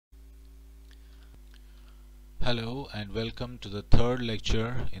Hello and welcome to the third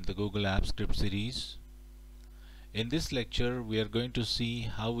lecture in the Google Apps Script series. In this lecture we are going to see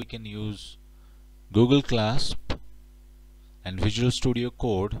how we can use Google Clasp and Visual Studio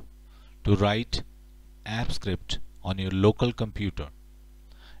Code to write app script on your local computer,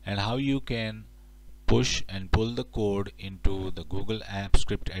 and how you can push and pull the code into the Google Apps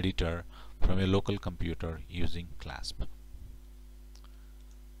Script editor from your local computer using Clasp.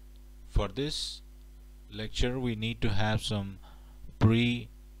 For this lecture we need to have some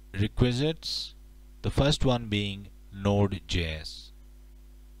prerequisites, the first one being Node.js.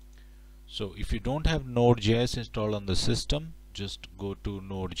 So if you don't have Node.js installed on the system, just go to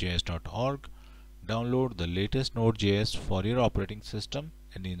nodejs.org, download the latest Node.js for your operating system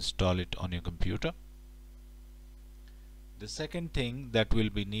and install it on your computer. The second thing that we'll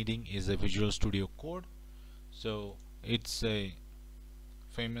be needing is a Visual Studio Code. So it's a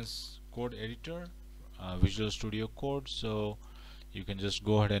famous code editor, Visual Studio Code, so you can just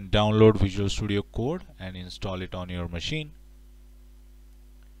go ahead and download Visual Studio Code and install it on your machine.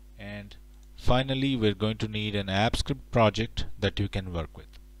 And finally we're going to need an app script project that you can work with.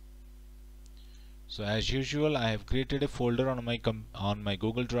 So as usual, I have created a folder on my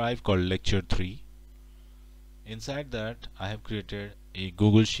Google Drive called Lecture 3. Inside that I have created a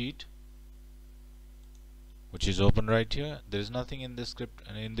Google Sheet which is open right here. There is nothing in this script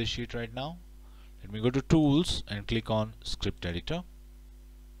and in this sheet right now. Let me go to Tools and click on Script Editor.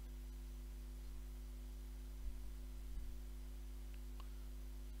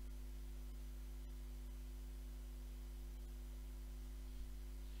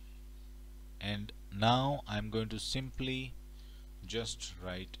 And now I'm going to simply just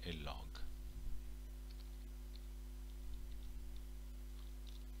write a log.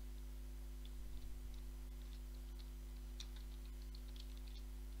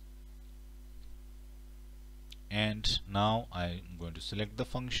 And now I'm going to select the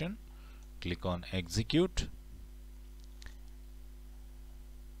function, click on Execute,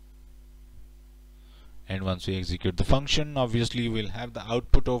 and once we execute the function, obviously we'll have the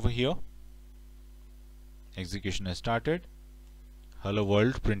output over here. Execution has started, hello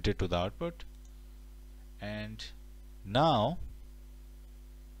world printed to the output. And now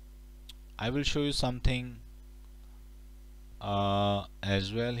I will show you something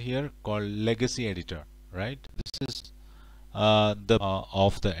as well here called Legacy Editor. Right, this is the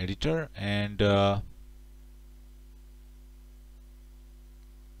of the editor, and there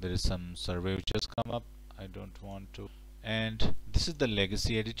is some survey which has come up. I don't want to. And this is the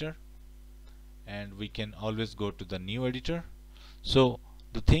legacy editor, and we can always go to the new editor. So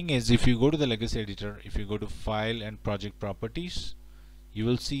the thing is, if you go to the legacy editor, if you go to File and Project Properties, you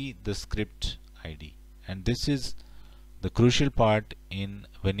will see the script ID, and this is the crucial part in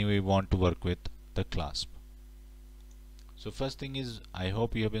when you want to work with the Clasp. So first thing is, I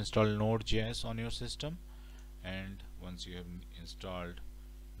hope you have installed Node.js on your system, and once you have installed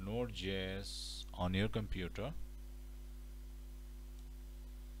Node.js on your computer,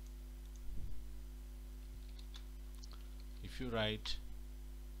 if you write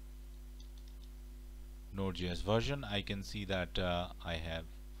Node.js version, I can see that I have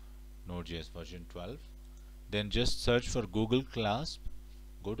Node.js version 12. Then just search for Google Clasp,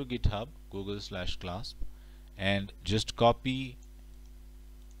 go to GitHub, Google/Clasp, and just copy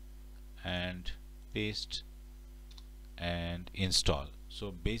and paste and install.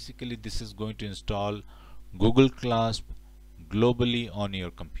 So basically this is going to install Google Clasp globally on your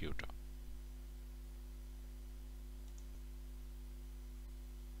computer.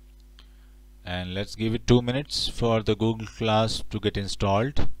 And let's give it 2 minutes for the Google Clasp to get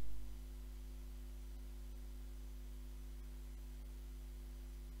installed.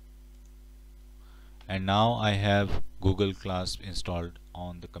 And now I have Google Clasp installed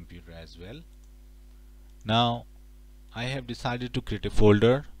on the computer as well. Now I have decided to create a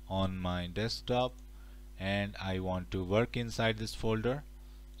folder on my desktop, and I want to work inside this folder.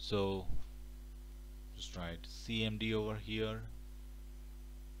 So just write cmd over here,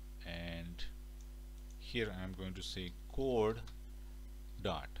 and here I am going to say code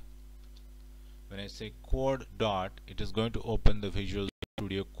dot. When I say code dot, it is going to open the Visual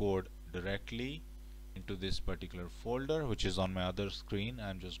Studio Code directly into this particular folder, which is on my other screen.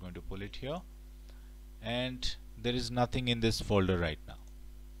 I'm just going to pull it here, and there is nothing in this folder right now.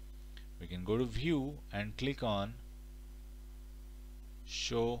 We can go to View and click on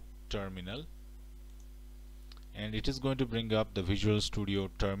Show Terminal, and it is going to bring up the Visual Studio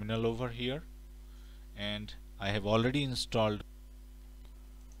Terminal over here, and I have already installed.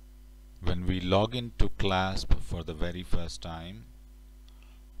 When we log into Clasp for the very first time,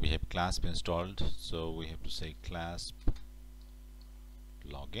 we have clasp installed, so we have to say clasp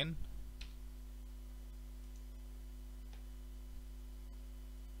login,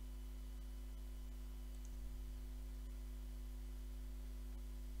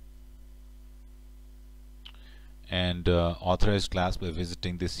 and authorize clasp by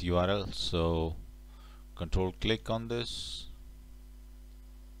visiting this URL. So control click on this,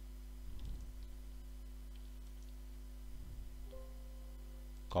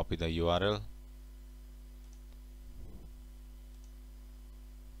 copy the URL,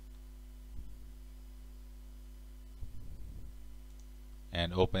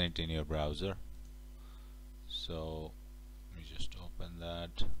 and open it in your browser. So let me just open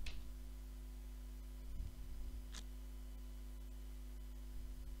that.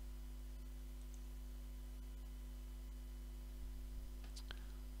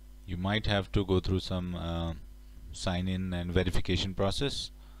 You might have to go through some sign in and verification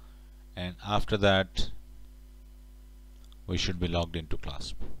process, and after that we should be logged into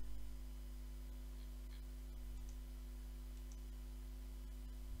clasp.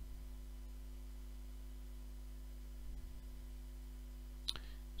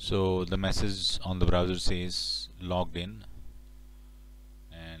 So the message on the browser says logged in,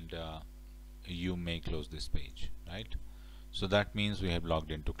 and you may close this page, right? So that means we have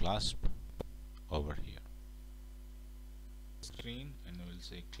logged into clasp over here. Screen, and we'll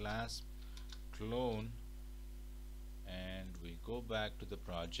say clasp clone, and we go back to the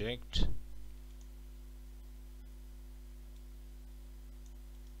project,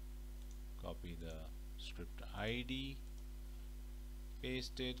 copy the script ID,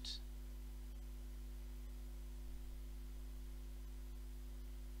 paste it,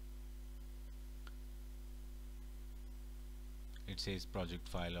 it says project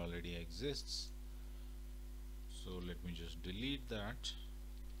file already exists, so let me just delete that,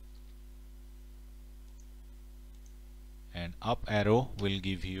 and up arrow will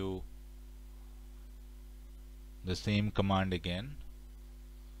give you the same command again.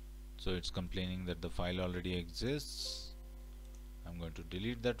 So it's complaining that the file already exists. I'm going to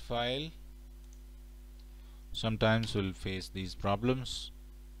delete that file. Sometimes we'll face these problems.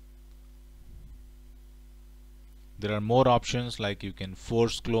 There are more options, like you can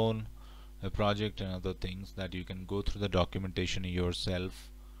force clone a project and other things that you can go through the documentation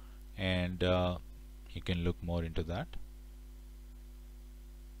yourself, and you can look more into that.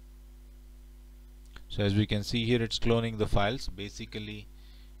 So as we can see here, it's cloning the files. Basically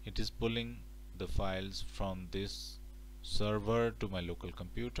it is pulling the files from this server to my local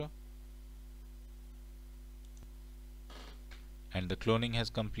computer, and the cloning has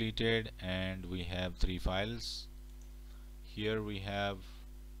completed, and we have 3 files. Here we have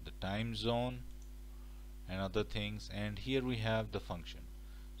the time zone and other things, and here we have the function.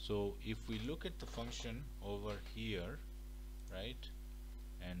 So if we look at the function over here, right,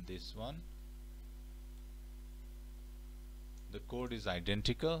 and this one, the code is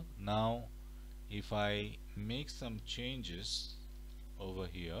identical. Now if I make some changes over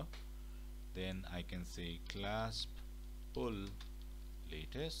here, then I can say clasp pull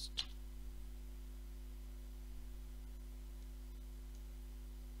latest,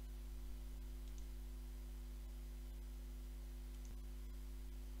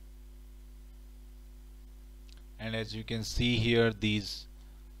 and as you can see here, the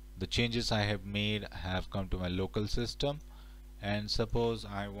changes I have made have come to my local system. And suppose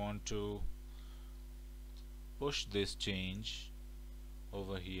I want to push this change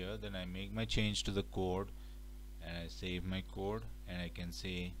over here, then I make my change to the code and I save my code, and I can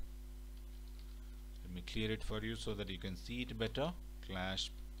say, let me clear it for you so that you can see it better,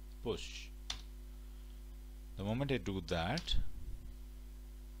 clasp push. The moment I do that,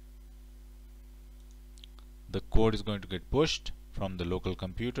 the code is going to get pushed from the local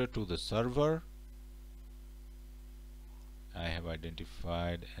computer to the server. I have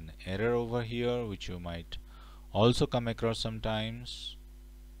identified an error over here which you might also come across sometimes.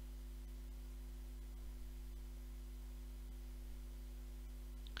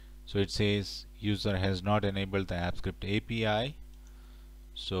 So it says user has not enabled the AppScript API.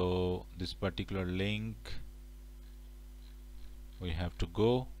 So this particular link we have to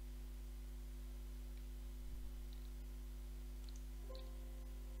go,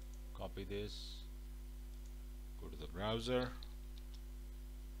 copy this, go to the browser,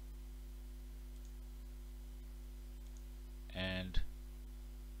 and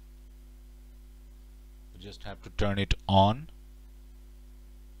we just have to turn it on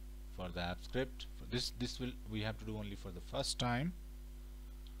for the AppScript. For this we have to do only for the first time,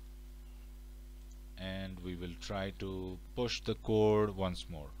 and we will try to push the code once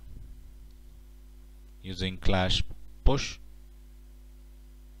more. using clasp push,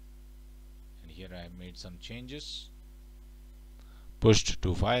 and here I have made some changes, pushed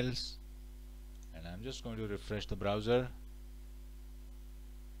 2 files, and I'm just going to refresh the browser.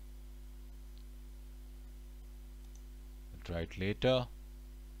 I'll try it later,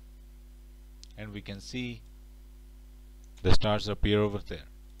 and we can see the stars appear over there.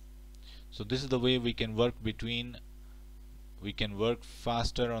 So this is the way we can work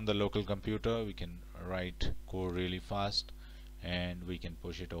faster on the local computer. We can write code really fast, and we can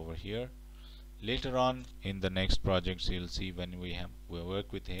push it over here. Later on in the next projects, you'll see when we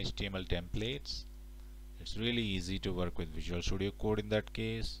work with HTML templates, it's really easy to work with Visual Studio Code in that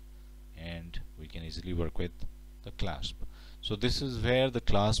case, and we can easily work with the clasp. So this is where the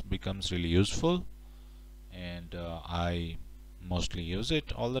clasp becomes really useful, and I mostly use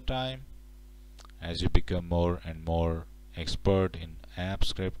it all the time. As you become more and more expert in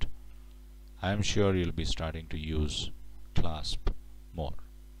AppScript, I'm sure you'll be starting to use clasp more.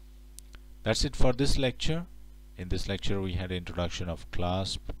 That's it for this lecture. In this lecture we had an introduction of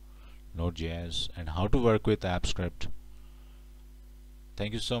clasp, Node.js, and how to work with AppScript.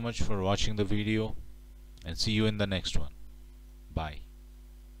 Thank you so much for watching the video, and see you in the next one. Bye.